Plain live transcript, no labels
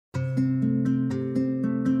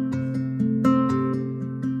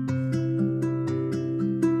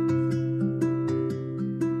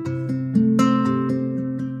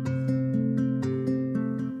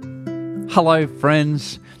Hello,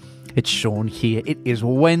 friends. It's Sean here. It is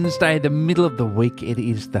Wednesday, the middle of the week. It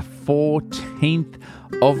is the 14th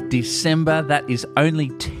of December. That is only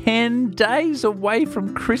 10 days away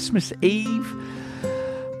from Christmas Eve.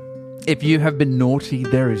 If you have been naughty,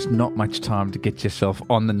 there is not much time to get yourself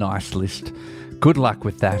on the nice list. Good luck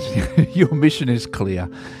with that. Your mission is clear.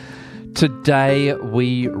 Today,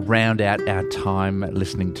 we round out our time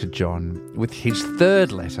listening to John with his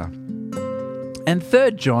third letter. And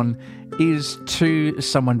 3 John is to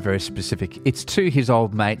someone very specific. It's to his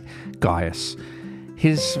old mate, Gaius,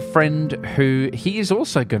 his friend who he is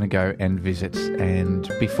also going to go and visit.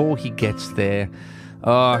 And before he gets there,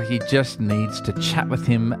 he just needs to chat with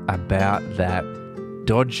him about that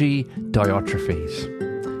dodgy Diotrephes.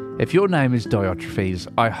 If your name is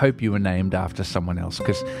Diotrephes, I hope you were named after someone else,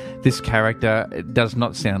 because this character does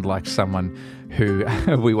not sound like someone who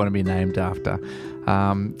we want to be named after.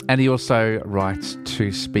 And he also writes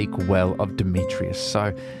to speak well of Demetrius.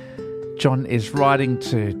 So John is writing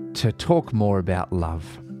to talk more about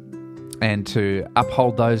love and to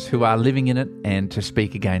uphold those who are living in it and to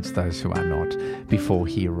speak against those who are not before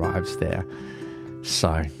he arrives there.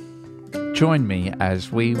 So join me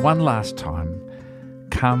as we one last time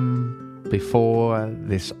come before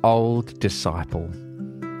this old disciple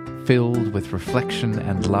filled with reflection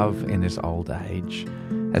and love in his old age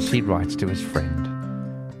as he writes to his friend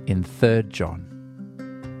in 3 John.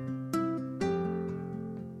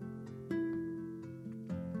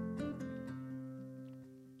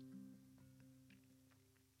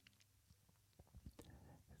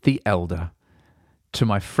 The elder, to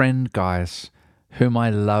my friend Gaius, whom I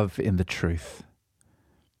love in the truth.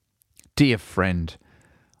 Dear friend,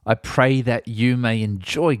 I pray that you may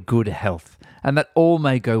enjoy good health and that all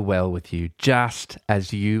may go well with you, just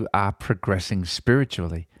as you are progressing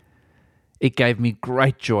spiritually. It gave me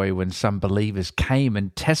great joy when some believers came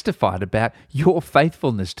and testified about your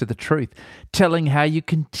faithfulness to the truth, telling how you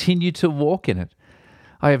continue to walk in it.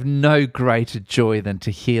 I have no greater joy than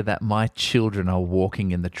to hear that my children are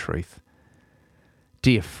walking in the truth.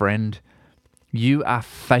 Dear friend, you are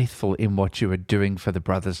faithful in what you are doing for the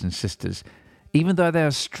brothers and sisters, even though they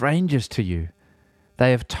are strangers to you.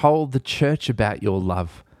 They have told the church about your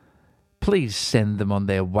love. Please send them on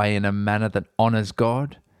their way in a manner that honors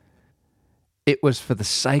God. It was for the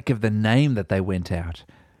sake of the name that they went out,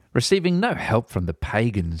 receiving no help from the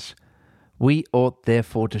pagans. We ought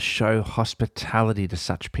therefore to show hospitality to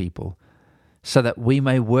such people, so that we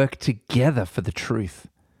may work together for the truth.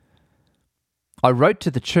 I wrote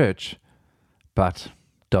to the church, but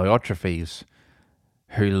Diotrephes,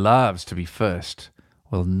 who loves to be first,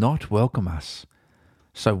 will not welcome us.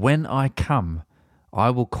 So when I come, I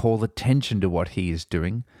will call attention to what he is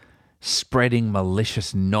doing, spreading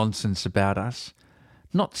malicious nonsense about us.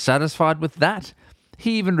 Not satisfied with that,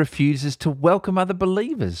 he even refuses to welcome other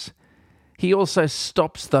believers. He also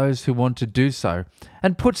stops those who want to do so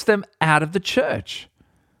and puts them out of the church.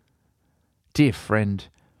 Dear friend,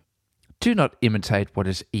 do not imitate what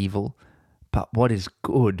is evil, but what is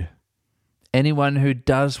good. Anyone who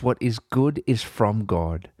does what is good is from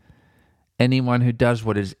God. Anyone who does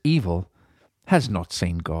what is evil has not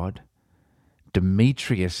seen God.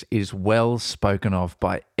 Demetrius is well spoken of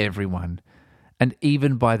by everyone, and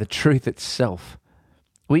even by the truth itself.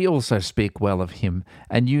 We also speak well of him,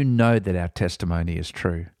 and you know that our testimony is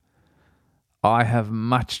true. I have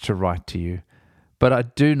much to write to you, but I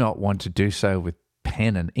do not want to do so with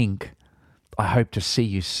pen and ink. I hope to see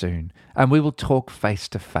you soon, and we will talk face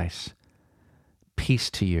to face. Peace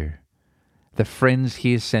to you. The friends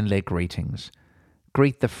here send their greetings.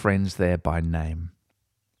 Greet the friends there by name.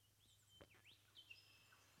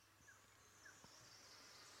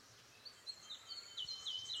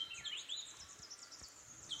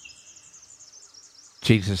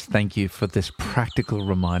 Jesus, thank you for this practical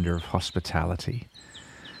reminder of hospitality,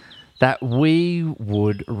 that we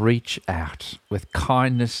would reach out with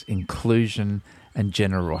kindness, inclusion, and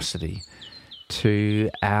generosity to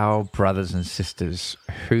our brothers and sisters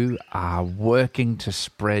who are working to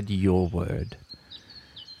spread your word.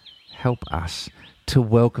 Help us to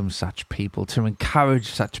welcome such people, to encourage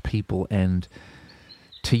such people, and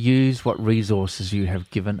to use what resources you have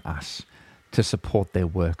given us to support their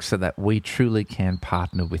work so that we truly can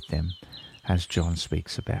partner with them, as John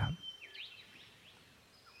speaks about.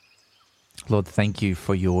 Lord, thank you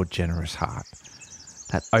for your generous heart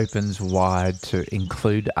that opens wide to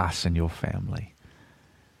include us in your family.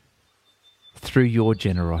 Through your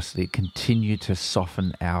generosity, continue to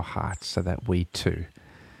soften our hearts so that we too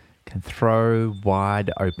can throw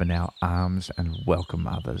wide open our arms and welcome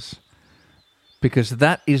others. Because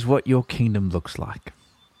that is what your kingdom looks like.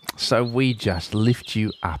 So we just lift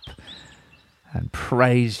you up and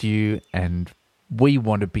praise you, and we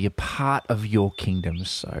want to be a part of your kingdom.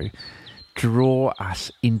 So draw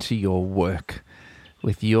us into your work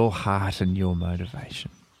with your heart and your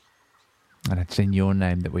motivation. And it's in your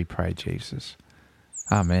name that we pray, Jesus.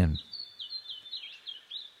 Amen.